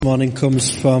Morning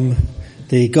comes from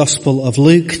the Gospel of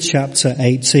Luke chapter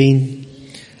 18,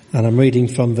 and I'm reading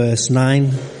from verse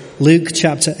 9. Luke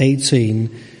chapter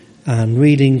 18 and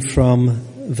reading from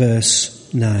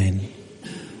verse 9.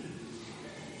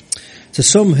 To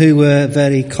some who were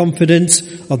very confident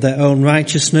of their own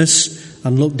righteousness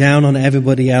and looked down on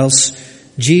everybody else,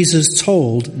 Jesus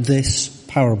told this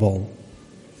parable.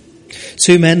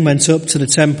 Two men went up to the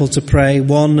temple to pray,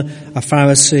 one a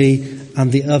Pharisee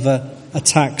and the other a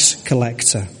tax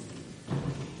collector.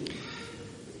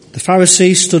 The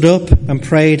Pharisee stood up and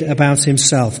prayed about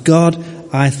himself. God,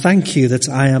 I thank you that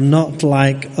I am not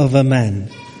like other men,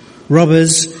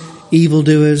 robbers,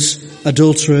 evildoers,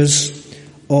 adulterers,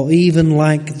 or even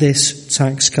like this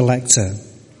tax collector.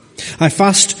 I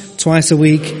fast twice a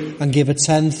week and give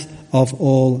 1/10 of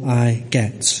all I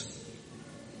get.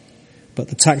 But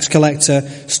the tax collector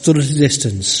stood at a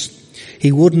distance.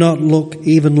 He would not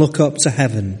even look up to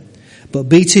heaven, but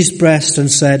beat his breast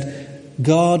and said,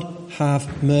 God,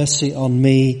 have mercy on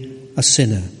me, a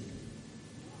sinner.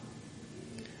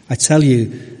 I tell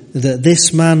you that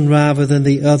this man rather than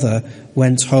the other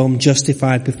went home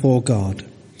justified before God.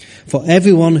 For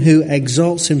everyone who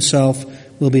exalts himself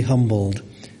will be humbled,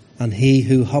 and he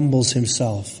who humbles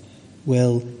himself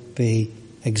will be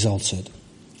exalted.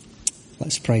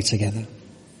 Let's pray together.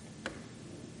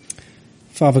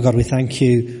 Father God, we thank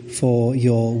you for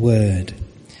your word.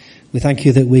 We thank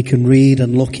you that we can read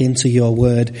and look into your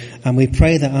word, and we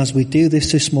pray that as we do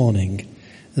this morning,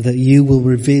 that you will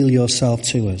reveal yourself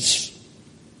to us,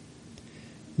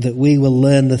 that we will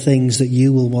learn the things that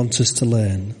you will want us to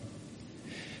learn,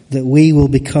 that we will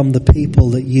become the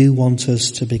people that you want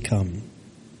us to become.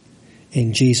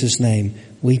 In Jesus' name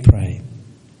we pray.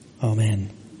 Amen.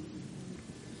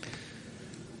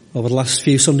 Over the last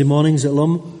few Sunday mornings at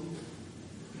Lum,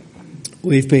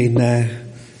 we've been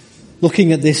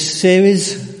looking at this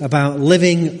series about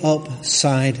living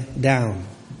upside down.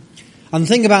 And the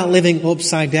thing about living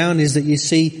upside down is that you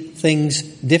see things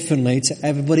differently to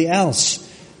everybody else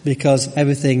because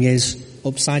everything is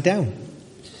upside down.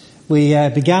 We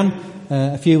began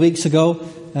a few weeks ago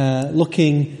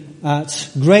looking at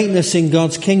greatness in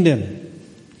God's kingdom.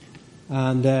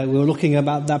 And we were looking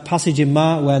about that passage in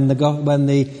Mark when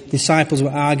the disciples were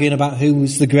arguing about who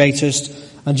was the greatest.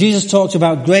 And Jesus talked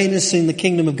about greatness in the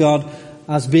kingdom of God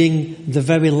as being the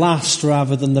very last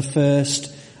rather than the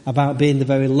first, about being the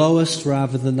very lowest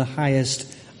rather than the highest,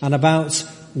 and about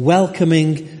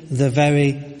welcoming the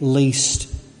very least.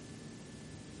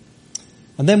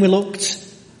 And then we looked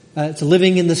at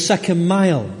living in the second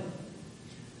mile.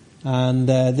 And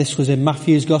this was in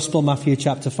Matthew's Gospel, Matthew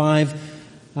chapter 5.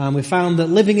 And we found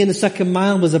that living in the second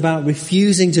mile was about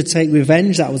refusing to take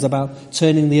revenge. That was about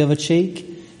turning the other cheek.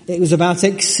 It was about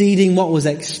exceeding what was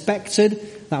expected.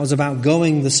 That was about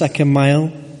going the second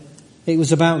mile. It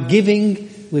was about giving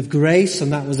with grace,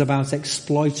 and that was about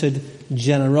exploited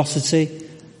generosity.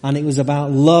 And it was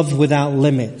about love without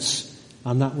limits,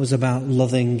 and that was about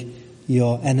loving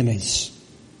your enemies.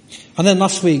 And then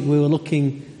last week we were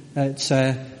looking at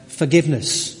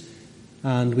forgiveness,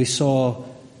 and we saw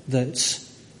that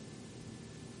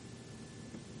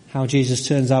how Jesus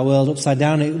turns our world upside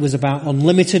down. It was about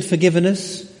unlimited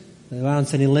forgiveness. There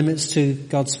aren't any limits to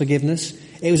God's forgiveness.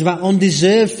 It was about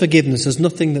undeserved forgiveness. There's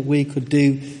nothing that we could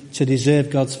do to deserve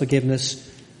God's forgiveness.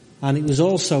 And it was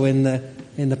also in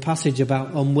the passage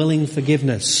about unwilling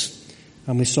forgiveness.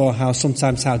 And we saw how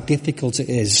difficult it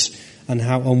is and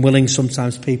how unwilling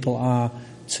sometimes people are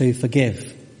to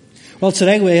forgive. Well,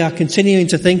 today we are continuing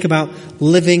to think about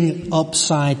living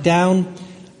upside down,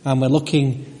 and we're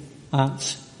looking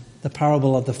at the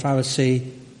parable of the Pharisee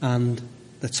and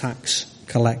the tax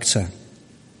collector.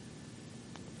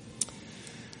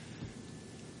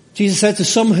 Jesus said to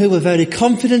some who were very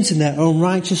confident in their own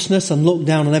righteousness and looked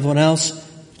down on everyone else,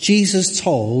 Jesus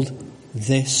told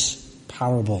this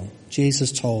parable.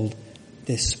 Jesus told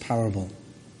this parable.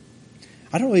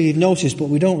 I don't know if you've noticed, but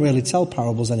we don't really tell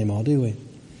parables anymore, do we?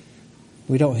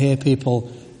 We don't hear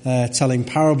people telling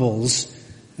parables.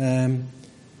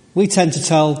 We tend to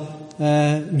tell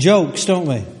jokes, don't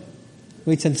we?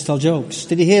 We tend to tell jokes.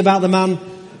 Did you hear about the man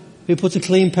who put a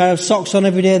clean pair of socks on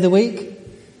every day of the week?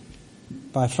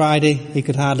 By Friday, he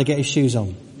could hardly get his shoes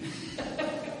on.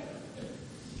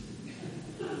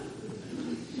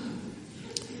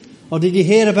 Or did you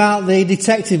hear about the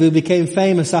detective who became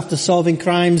famous after solving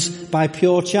crimes by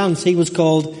pure chance? He was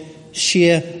called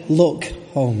Sherlock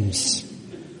Holmes.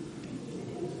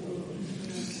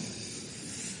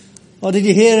 Or did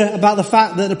you hear about the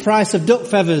fact that the price of duck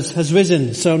feathers has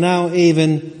risen, so now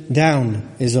even down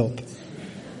is up?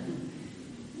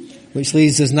 which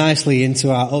leads us nicely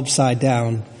into our upside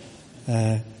down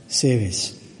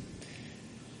series.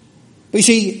 But you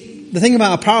see, the thing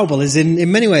about a parable is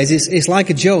in many ways it's like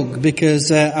a joke, because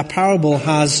a parable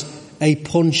has a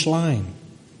punch line,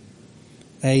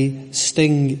 a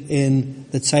sting in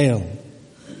the tail.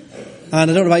 And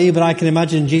I don't know about you, but I can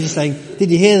imagine Jesus saying,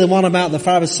 did you hear the one about the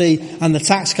Pharisee and the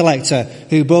tax collector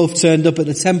who both turned up at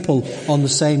the temple on the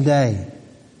same day?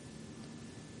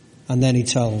 And then he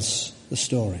tells the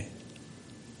story.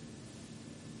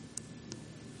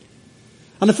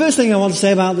 And the first thing I want to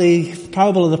say about the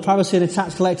parable of the Pharisee and the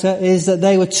tax collector is that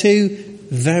they were two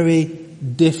very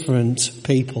different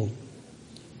people.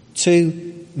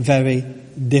 Two very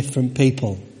different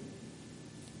people.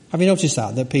 Have you noticed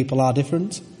that people are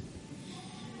different?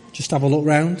 Just have a look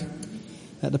round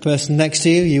at the person next to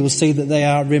you. You will see that they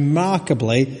are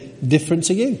remarkably different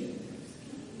to you.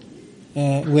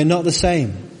 We're not the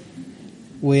same.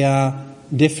 We are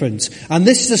different. And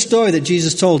this is a story that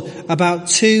Jesus told about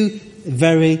two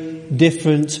very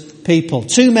different people.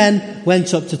 Two men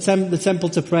went up to the temple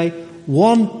to pray.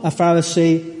 One a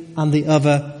Pharisee and the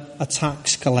other a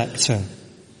tax collector.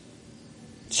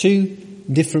 Two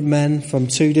different men from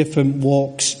two different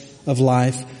walks of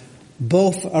life.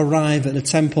 Both arrive at the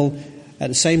temple at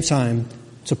the same time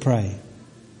to pray.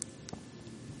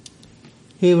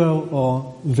 Hero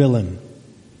or villain?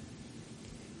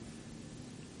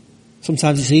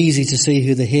 Sometimes it's easy to see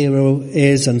who the hero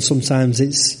is, and sometimes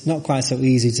it's not quite so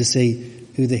easy to see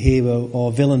who the hero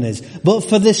or villain is. But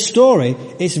for this story,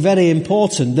 it's very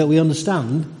important that we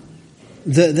understand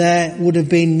that there would have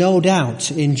been no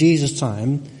doubt in Jesus'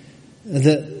 time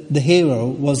that the hero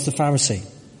was the Pharisee.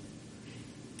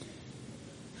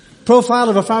 Profile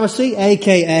of a Pharisee,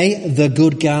 aka the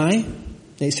good guy.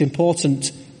 It's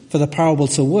important for the parable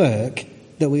to work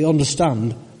that we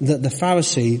understand that the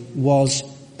Pharisee was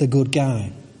the good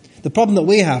guy. The problem that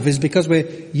we have is because we're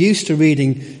used to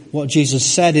reading what Jesus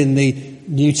said in the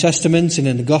New Testament and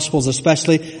in the Gospels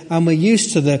especially, and we're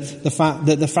used to the fact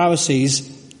that the Pharisees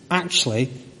actually,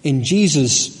 in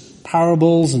Jesus'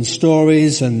 parables and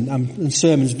stories and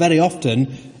sermons, very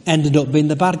often ended up being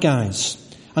the bad guys.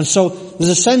 And so there's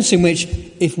a sense in which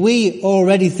if we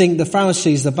already think the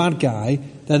Pharisee is the bad guy,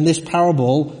 then this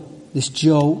parable, this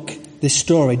joke, this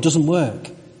story doesn't work.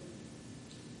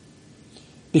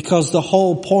 Because the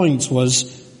whole point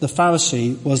was the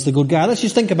Pharisee was the good guy. Let's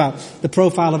just think about the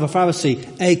profile of a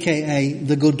Pharisee, aka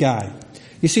the good guy.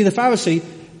 You see, the Pharisee,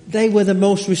 they were the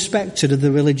most respected of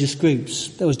the religious groups.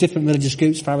 There was different religious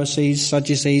groups, Pharisees,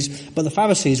 Sadducees, but the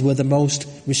Pharisees were the most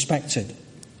respected.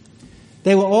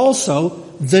 They were also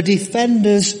the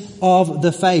defenders of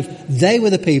the faith. They were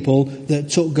the people that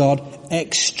took God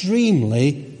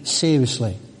extremely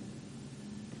seriously.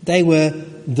 They were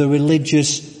the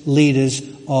religious leaders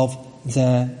of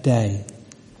their day.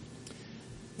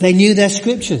 They knew their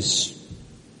scriptures.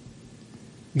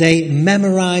 They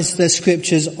memorized their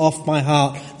scriptures off by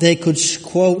heart. They could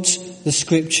quote the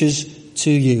scriptures to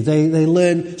you. They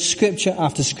learned scripture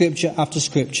after scripture after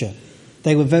scripture.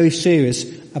 They were very serious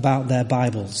about their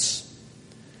Bibles.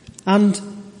 And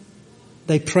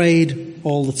they prayed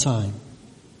all the time.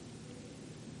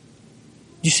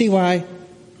 Do you see why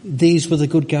these were the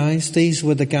good guys? These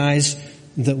were the guys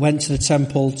that went to the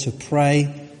temple to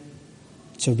pray,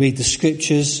 to read the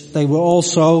scriptures. They were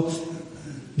also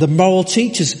the moral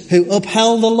teachers who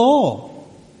upheld the law.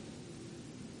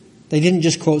 They didn't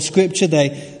just quote scripture,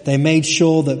 they made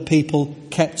sure that people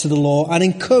kept to the law and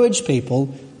encouraged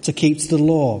people to keep to the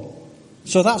law.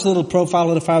 So that's a little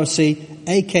profile of the Pharisee,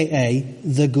 aka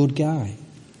the good guy.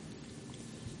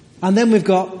 And then we've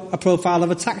got a profile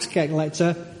of a tax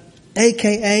collector,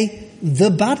 aka the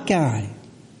bad guy.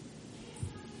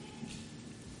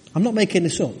 I'm not making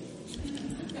this up.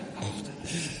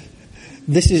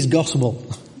 This is gospel.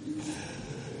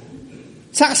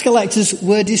 Tax collectors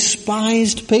were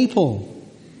despised people.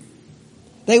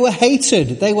 They were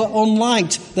hated. They were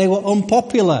unliked. They were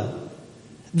unpopular.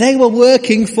 They were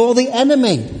working for the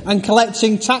enemy and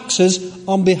collecting taxes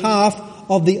on behalf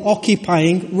of the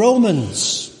occupying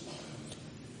Romans.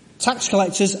 Tax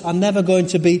collectors are never going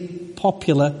to be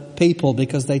popular people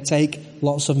because they take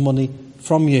lots of money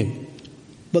from you.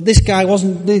 But this guy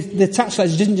wasn't, the tax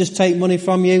collectors didn't just take money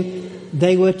from you,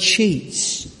 they were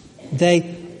cheats.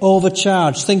 They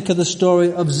overcharged. Think of the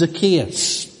story of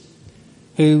Zacchaeus,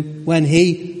 who, when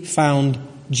he found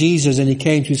Jesus and he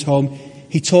came to his home,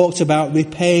 he talked about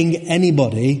repaying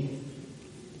anybody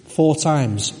 4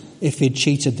 times if he'd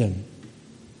cheated them.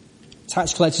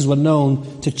 Tax collectors were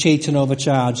known to cheat and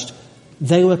overcharge.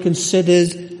 They were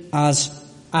considered as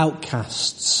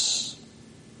outcasts.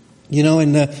 You know,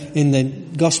 in the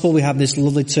gospel we have this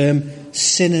lovely term,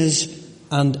 sinners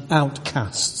and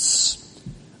outcasts.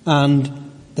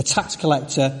 And the tax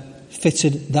collector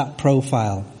fitted that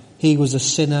profile. He was a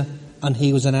sinner and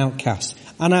he was an outcast.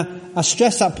 And I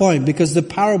stress that point because the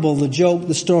parable, the joke,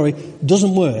 the story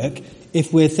doesn't work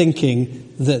if we're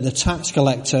thinking that the tax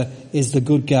collector is the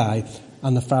good guy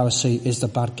and the Pharisee is the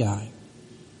bad guy.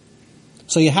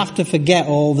 So you have to forget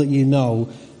all that you know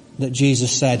that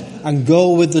Jesus said and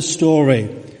go with the story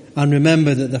and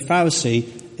remember that the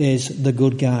Pharisee is the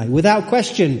good guy. Without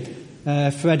question,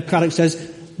 Fred Craddock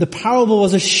says, the parable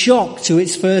was a shock to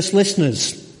its first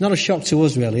listeners. Not a shock to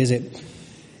us really, is it?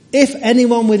 If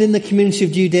anyone within the community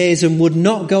of Judaism would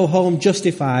not go home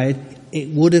justified, it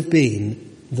would have been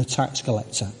the tax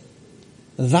collector.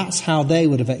 That's how they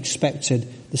would have expected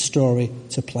the story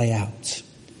to play out.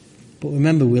 But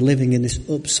remember, we're living in this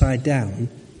upside down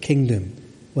kingdom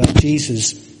where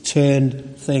Jesus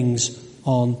turned things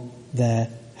on their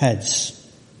heads.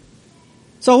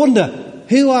 So I wonder,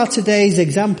 who are today's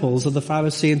examples of the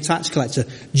Pharisee and tax collector?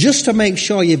 Just to make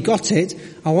sure you've got it,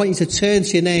 I want you to turn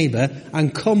to your neighbour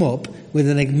and come up with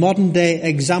a modern day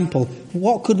example.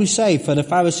 What could we say for the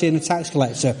Pharisee and the tax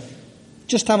collector?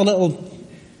 Just have a little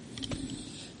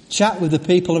chat with the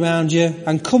people around you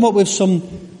and come up with some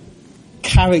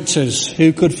characters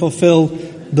who could fulfill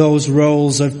those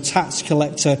roles of tax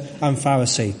collector and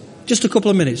Pharisee. Just a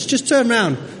couple of minutes. Just turn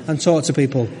around and talk to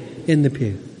people in the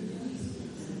pew.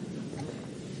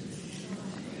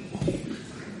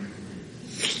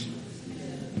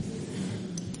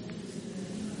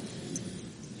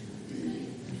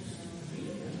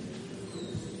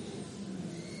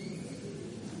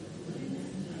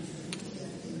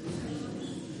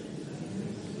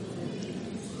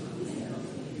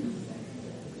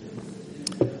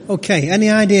 Okay, any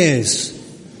ideas?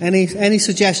 Any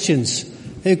suggestions?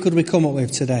 Who could we come up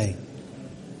with today?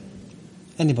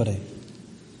 Anybody?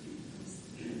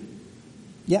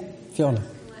 Yeah, Fiona.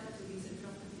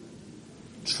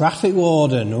 Traffic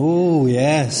warden. Oh,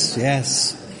 yes.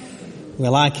 We're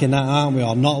liking that, aren't we?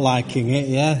 Or not liking it,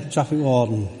 yeah? Traffic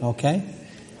warden, okay.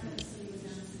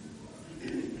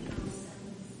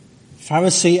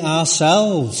 Pharisee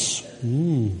ourselves.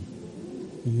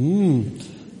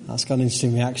 That's got an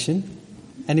interesting reaction.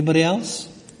 Anybody else?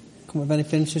 Come up with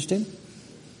anything interesting?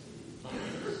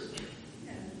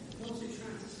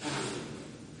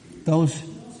 Those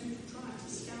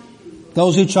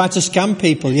who try to scam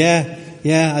people, yeah.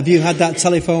 Have you had that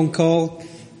telephone call?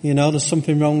 You know, there's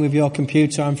something wrong with your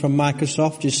computer. I'm from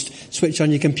Microsoft. Just switch on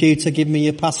your computer, give me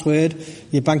your password,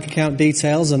 your bank account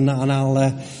details, and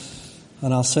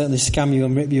I'll certainly scam you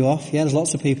and rip you off. Yeah, there's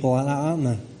lots of people like that, aren't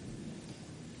there?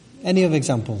 Any other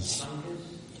examples?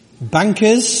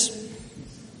 Bankers?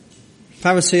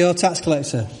 Pharisee or tax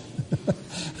collector?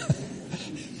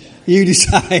 You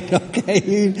decide, okay?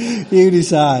 You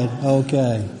decide,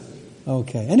 okay.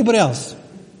 Anybody else?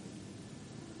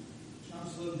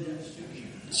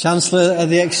 Chancellor of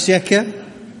the Exchequer?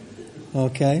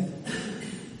 Okay.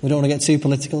 We don't want to get too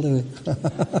political, do we?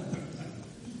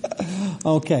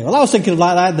 Okay. Well, I was thinking of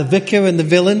like that, the vicar and the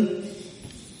villain.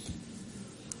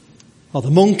 Or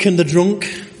the monk and the drunk.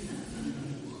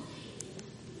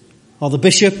 Or the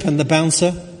bishop and the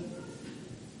bouncer.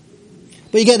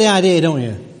 But you get the idea, don't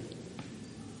you?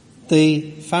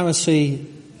 The Pharisee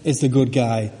is the good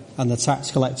guy and the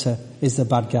tax collector is the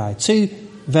bad guy. Two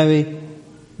very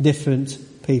different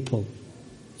people.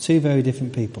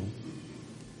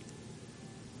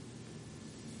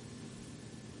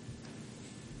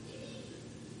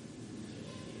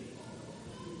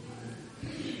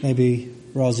 Maybe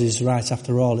Ros is right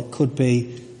after all. It could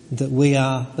be that we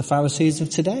are the Pharisees of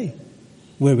today.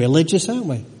 We're religious, aren't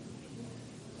we?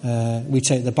 We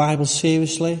take the Bible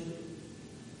seriously.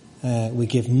 We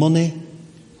give money.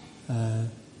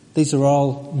 These are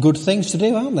all good things to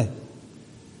do, aren't they?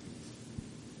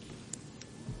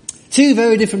 Two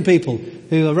very different people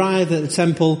who arrive at the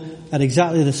temple at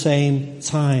exactly the same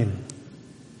time.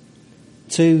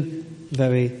 Two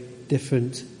very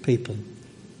different people.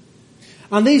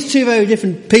 And these two very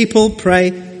different people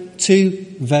pray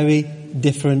two very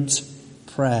different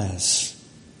prayers.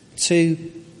 Two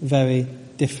very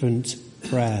different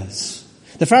prayers.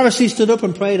 The Pharisee stood up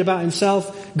and prayed about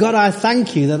himself. God, I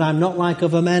thank you that I'm not like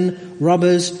other men,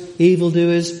 robbers,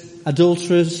 evildoers,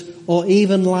 adulterers, or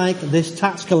even like this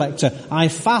tax collector. I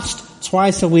fast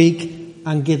twice a week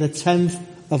and give 1/10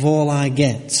 of all I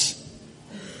get.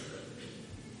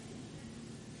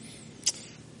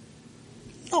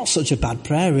 Not such a bad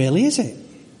prayer, really, is it?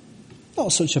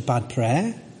 Not such a bad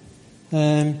prayer.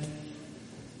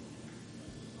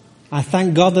 I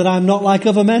thank God that I'm not like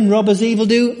other men, robbers,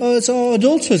 evildoers, or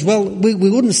adulterers. Well, we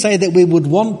wouldn't say that we would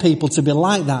want people to be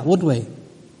like that, would we?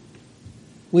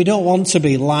 We don't want to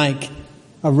be like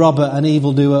a robber, an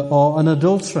evildoer, or an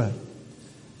adulterer.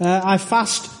 I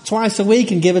fast twice a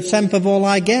week and give a tenth of all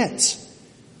I get.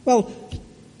 Well,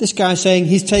 this guy's saying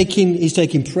he's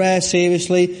taking prayer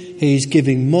seriously. He's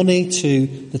giving money to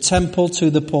the temple, to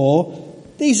the poor.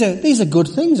 These are good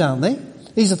things, aren't they?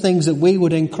 These are things that we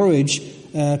would encourage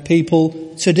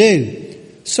people to do.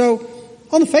 So,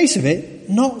 on the face of it,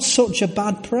 not such a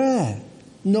bad prayer.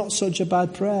 Not such a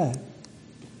bad prayer.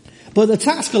 But the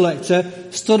tax collector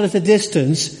stood at a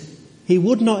distance. He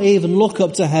would not even look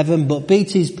up to heaven, but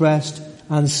beat his breast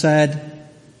and said,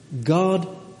 God,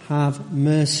 have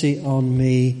mercy on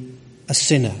me, a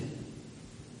sinner.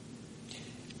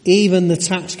 Even the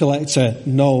tax collector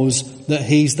knows that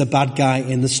he's the bad guy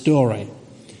in the story.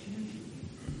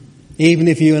 Even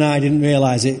if you and I didn't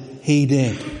realize it, he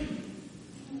did.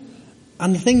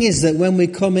 And the thing is that when we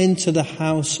come into the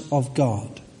house of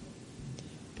God,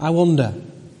 I wonder,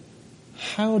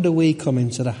 how do we come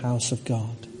into the house of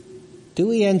God? Do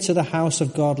we enter the house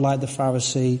of God like the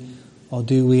Pharisee, or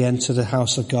do we enter the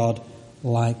house of God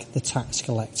like the tax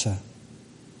collector?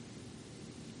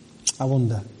 I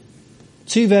wonder.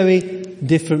 Two very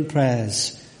different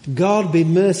prayers. God, be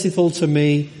merciful to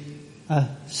me, a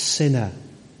sinner.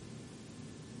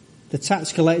 The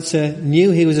tax collector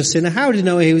knew he was a sinner. How did he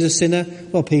know he was a sinner?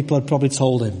 Well, people had probably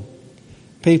told him.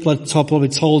 People had probably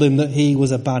told him that he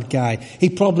was a bad guy. He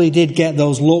probably did get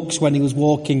those looks when he was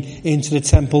walking into the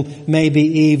temple, maybe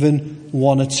even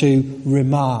one or two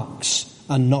remarks,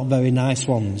 and not very nice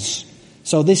ones.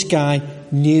 So this guy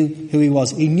knew who he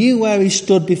was. He knew where he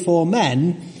stood before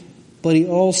men, but he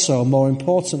also, more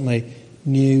importantly,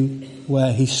 knew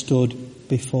where he stood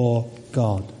before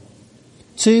God.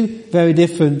 Two very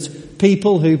different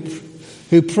people who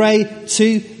pray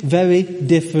two very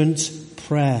different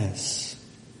prayers.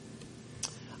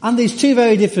 And these two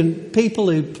very different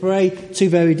people who pray two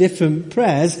very different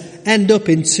prayers end up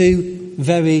in two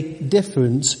very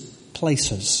different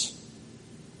places.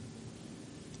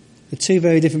 The two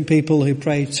very different people who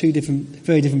pray very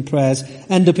different prayers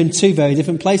end up in two very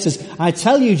different places. I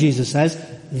tell you, Jesus says,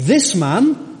 this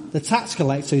man, the tax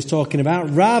collector he's talking about,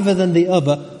 rather than the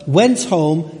other, went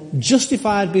home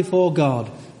justified before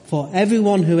God. For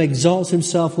everyone who exalts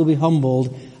himself will be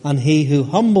humbled, and he who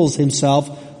humbles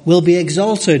himself will be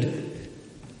exalted.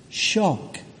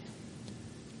 Shock.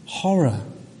 Horror.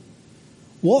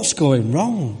 What's going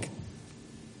wrong?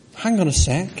 Hang on a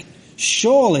sec.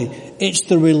 Surely it's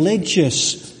the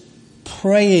religious,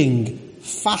 praying,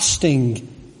 fasting,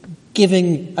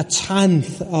 giving a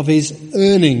tenth of his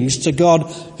earnings to God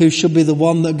who should be the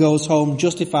one that goes home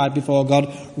justified before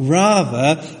God,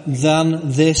 rather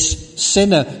than this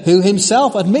sinner who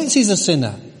himself admits he's a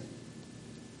sinner.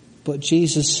 But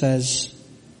Jesus says,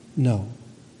 no.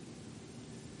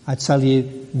 I tell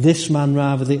you, this man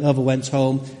rather the other went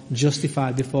home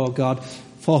justified before God.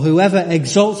 For whoever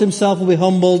exalts himself will be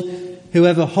humbled,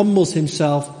 whoever humbles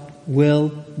himself will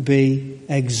be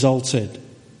exalted.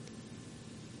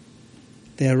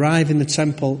 They arrive in the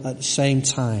temple at the same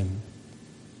time.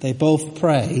 They both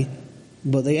pray,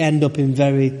 but they end up in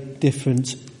very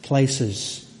different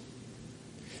places.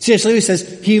 C.S. Lewis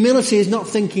says, humility is not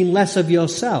thinking less of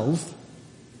yourself.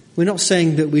 We're not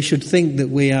saying that we should think that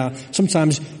we are.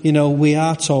 Sometimes, we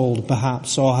are told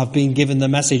perhaps, or have been given the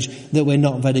message that we're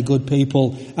not very good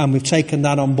people, and we've taken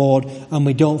that on board and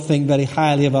we don't think very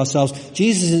highly of ourselves.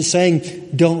 Jesus isn't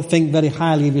saying don't think very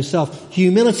highly of yourself.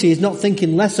 Humility is not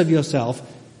thinking less of yourself.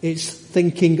 It's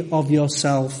thinking of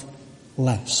yourself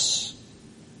less.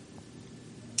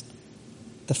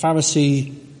 The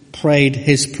Pharisee prayed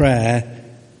his prayer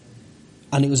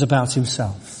and it was about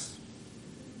himself.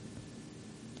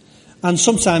 And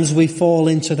sometimes we fall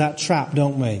into that trap,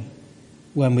 don't we,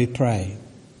 when we pray.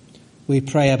 We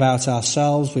pray about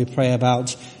ourselves, we pray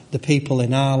about the people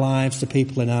in our lives, the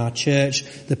people in our church,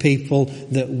 the people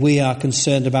that we are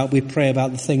concerned about. We pray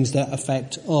about the things that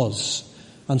affect us.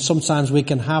 And sometimes we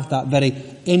can have that very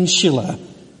insular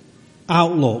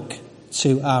outlook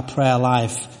to our prayer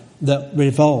life that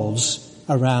revolves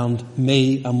around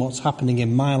me and what's happening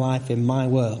in my life, in my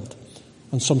world.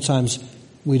 And sometimes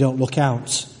we don't look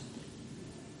out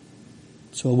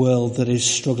to a world that is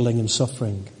struggling and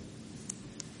suffering.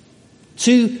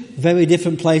 Two very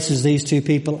different places these two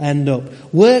people end up.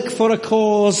 Work for a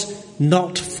cause,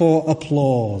 not for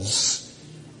applause.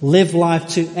 Live life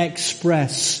to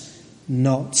express,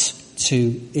 not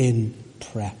to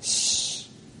impress.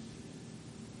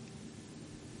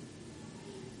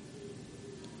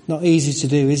 Not easy to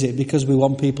do, is it? Because we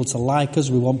want people to like us,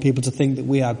 we want people to think that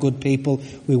we are good people,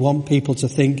 we want people to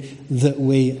think that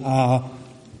we are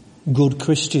good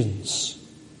Christians.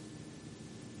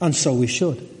 And so we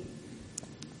should.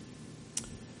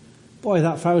 Boy,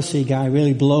 that Pharisee guy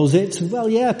really blows it. Well,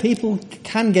 yeah, people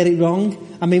can get it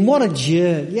wrong. I mean, what a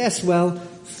jerk. Yes, well,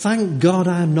 thank God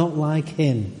I'm not like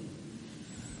him.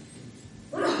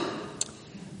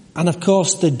 And of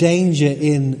course, the danger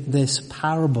in this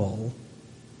parable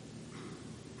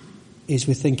is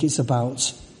we think this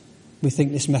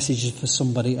message is for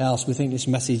somebody else. We think this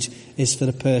message is for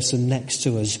the person next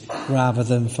to us rather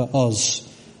than for us.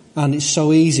 And it's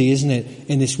so easy, isn't it,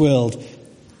 in this world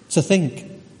to think,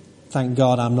 thank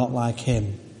God I'm not like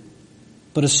him.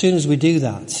 But as soon as we do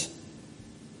that,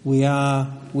 we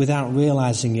are, without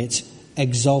realizing it,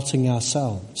 exalting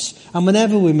ourselves. And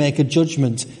whenever we make a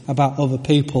judgment about other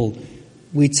people,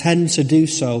 we tend to do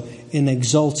so in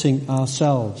exalting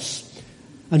ourselves.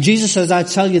 And Jesus says, I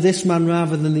tell you, this man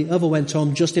rather than the other went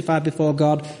home justified before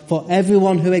God. For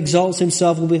everyone who exalts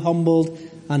himself will be humbled,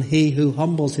 and he who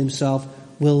humbles himself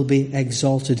will be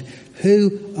exalted.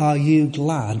 Who are you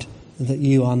glad that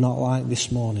you are not like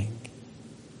this morning?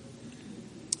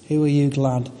 Who are you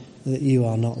glad that you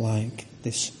are not like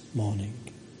this morning?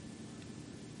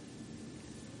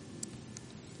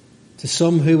 To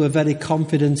some who were very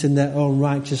confident in their own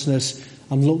righteousness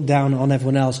and looked down on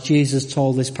everyone else, Jesus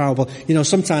told this parable. You know,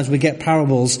 sometimes we get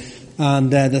parables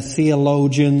and the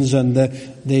theologians and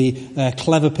the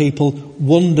clever people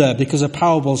wonder, because a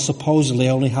parable supposedly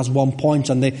only has one point,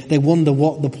 and they wonder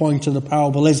what the point of the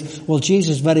parable is. Well,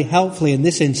 Jesus very helpfully in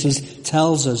this instance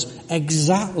tells us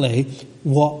exactly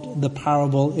what the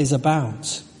parable is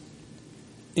about.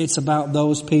 It's about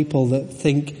those people that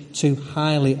think too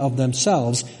highly of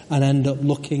themselves and end up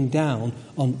looking down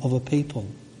on other people.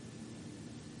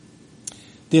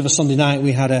 The other Sunday night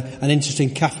we had an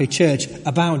interesting cafe church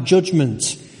about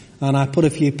judgment, and I put a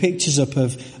few pictures up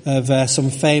of some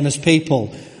famous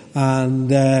people, and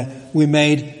we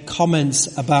made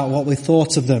comments about what we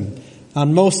thought of them.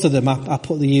 And most of them, I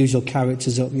put the usual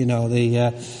characters up, you know,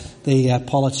 the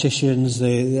politicians,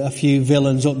 a few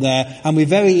villains up there, and we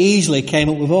very easily came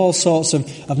up with all sorts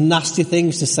of nasty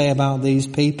things to say about these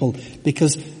people,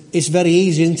 because it's very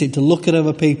easy, isn't it, to look at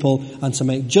other people and to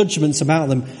make judgments about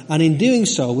them, and in doing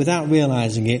so, without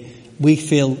realizing it, we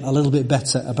feel a little bit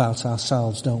better about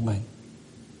ourselves, don't we?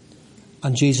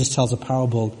 And Jesus tells a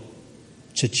parable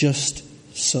to just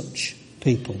such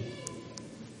people.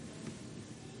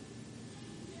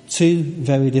 Two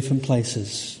very different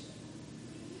places.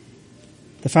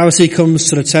 The Pharisee comes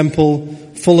to the temple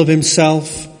full of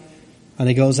himself, and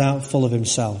he goes out full of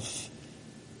himself.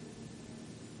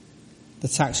 The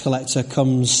tax collector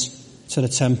comes to the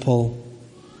temple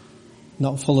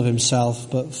not full of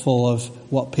himself, but full of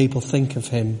what people think of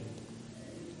him.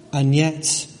 And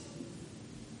yet,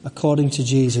 according to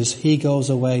Jesus, he goes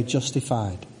away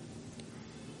justified.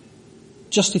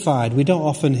 Justified. We don't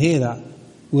often hear that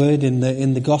word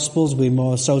in the Gospels. We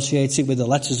more associate it with the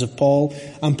letters of Paul.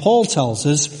 And Paul tells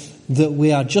us that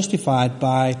we are justified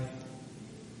by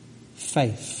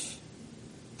faith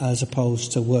as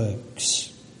opposed to works.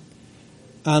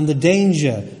 And the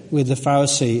danger with the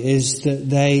Pharisee is that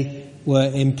they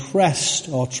were impressed,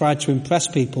 or tried to impress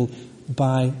people,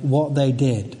 by what they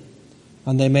did.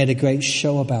 And they made a great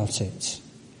show about it.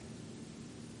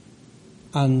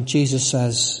 And Jesus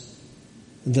says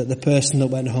that the person that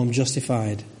went home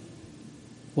justified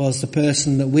was the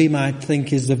person that we might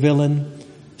think is the villain.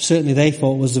 Certainly they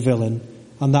thought was the villain,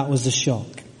 and that was the shock.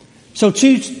 So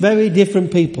two very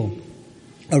different people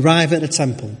arrive at the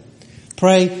temple,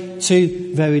 pray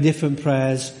two very different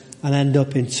prayers, and end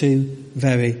up in two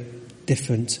very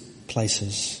different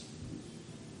places.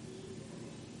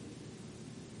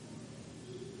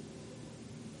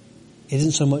 It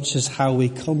isn't so much as how we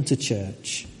come to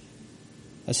church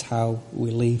as how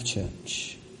we leave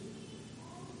church.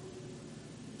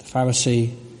 The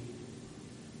Pharisee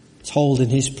told in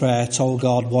his prayer, told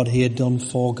God what he had done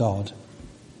for God.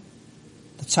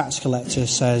 The tax collector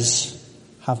says,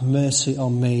 have mercy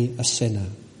on me, a sinner.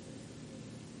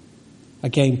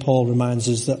 Again, Paul reminds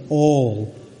us that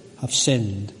all have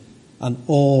sinned and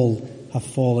all have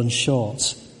fallen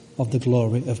short of the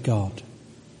glory of God.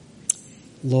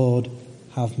 Lord,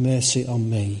 have mercy on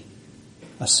me,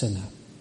 a sinner.